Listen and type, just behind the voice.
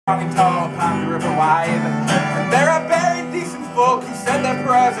strong and tall upon the river wide. And there are buried decent folk who said their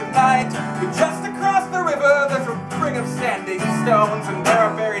prayers at night. But just across the river there's a ring of standing stones, and there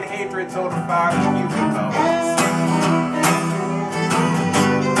are buried hatreds older far than human bones.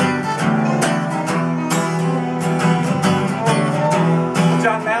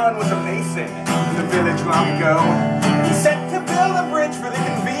 John Mallon was a mason in the village long ago. He set to build a bridge for the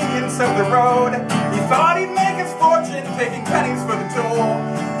convenience of the road. He thought he'd make his fortune taking pennies for the toll,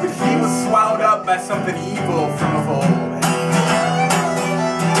 but he was swallowed up by something evil from of old.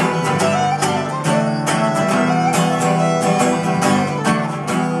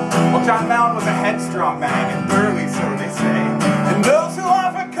 Well, John Mallon was a headstrong man and burly, so they say, and those who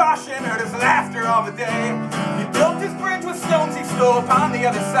offered caution heard his laughter all the day. He built his bridge with stones he stole upon the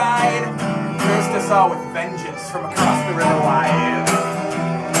other side, and cursed us all with vengeance from across the river wide.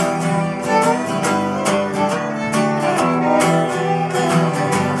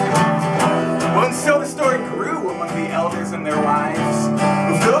 Well, and so the story grew among the elders and their wives,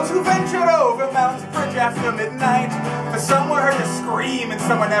 of those who ventured over Mallon's bridge after midnight. For some were heard to scream and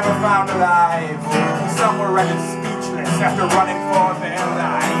some were never found alive. Some were rendered speechless after running for their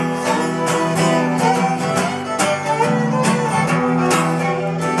lives.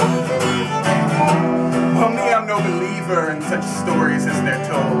 I'm no believer in such stories as they're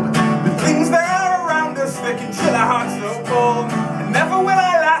told. The things that are around us that can chill our hearts so cold. And never will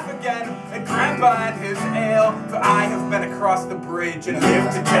I laugh again at Grandpa and his ale, for I have been across the bridge and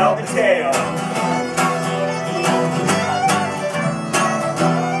lived to tell the tale.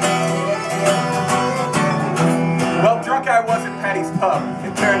 Well, drunk I was at Patty's pub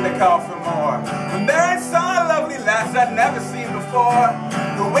and turned to call for more. When there I saw a lovely lass I'd never seen before.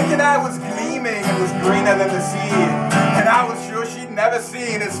 The wicked eye was gleaming and was greener than the sea, and I was sure she'd never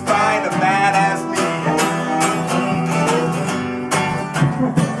seen as fine a man as me.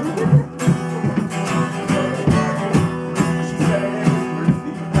 She said it was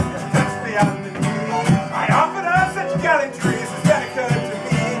worthy, touched me on the knee. I offered her such gallantries as that occurred to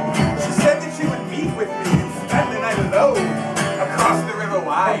me. She said that she would meet with me and spend the night alone across the river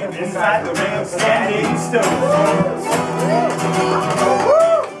wide, inside the ring of standing stones.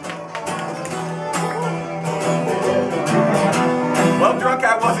 Well, drunk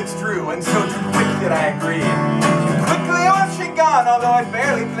I was, it's true, and so too quick did I agree. Quickly was she gone, although I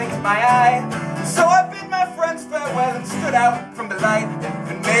barely blinked my eye. So I bid my friends farewell and stood out from the light,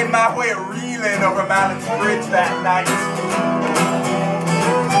 and made my way reeling over Mallon's bridge that night.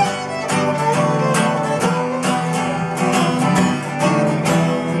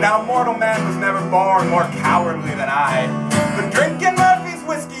 Now mortal man was never born more cowardly than I, but drinking Murphy's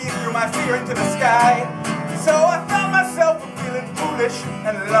whiskey threw my fear into the sky. So I found myself feeling foolish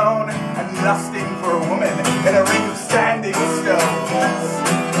and alone, and lusting for a woman in a ring of standing stones.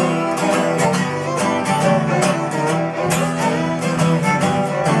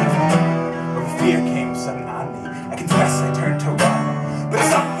 But fear came sudden on me, I confess I turned to run. But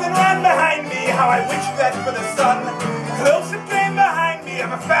something ran behind me, how I wished that for the sun. Close it came behind me,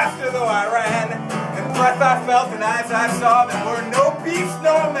 ever faster though I ran. And breath I felt and eyes I saw that were no beast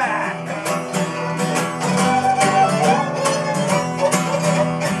nor man.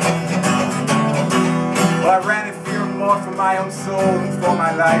 Well, I ran in fear more for my own soul than for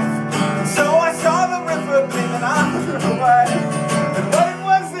my life. And so I saw the river gleaming on the river wide. And what it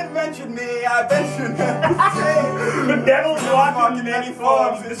was that ventured me, I ventured to say. The devil's walking in many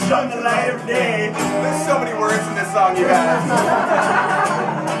forms that shun the light of day. There's so many words in this song, you guys.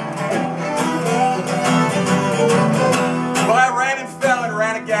 Well, I ran and fell and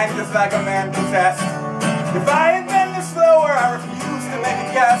ran again just like a man possessed. If I had been the slower, I refused to make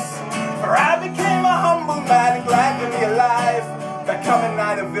a guess. For I became a humble man and glad to be alive, by coming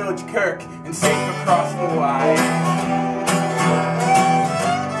nigh the village kirk and safe across the wide.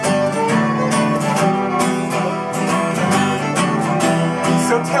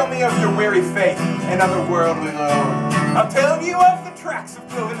 So tell me of your weary faith and otherworldly load. I'll tell you of the tracks of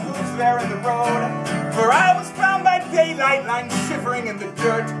cloven hooves there in the road. For I was found by daylight, lying shivering in the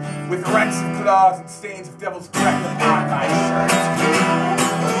dirt, with rents of claws and stains of devil's breath upon my shirt.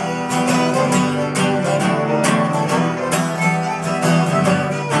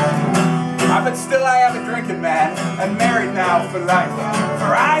 But still I am a drinking man, and married now for life.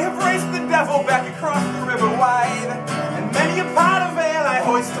 For I have raced the devil back across the river wide, and many a pot of ale I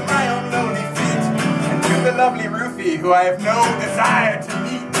hoist to my own lonely feet, and to the lovely Ruthie, who I have no desire to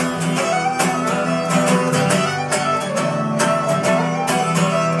meet.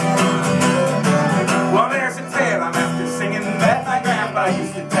 Well, there's a tale I'm after singing that my grandpa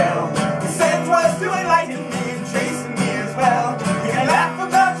used to tell. He said 'twas to enlighten me and chasten me as well. He can laugh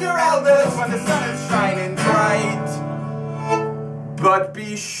about but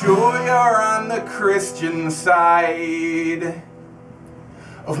be sure you're on the Christian side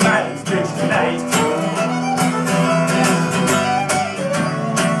of Mallon's bridge tonight.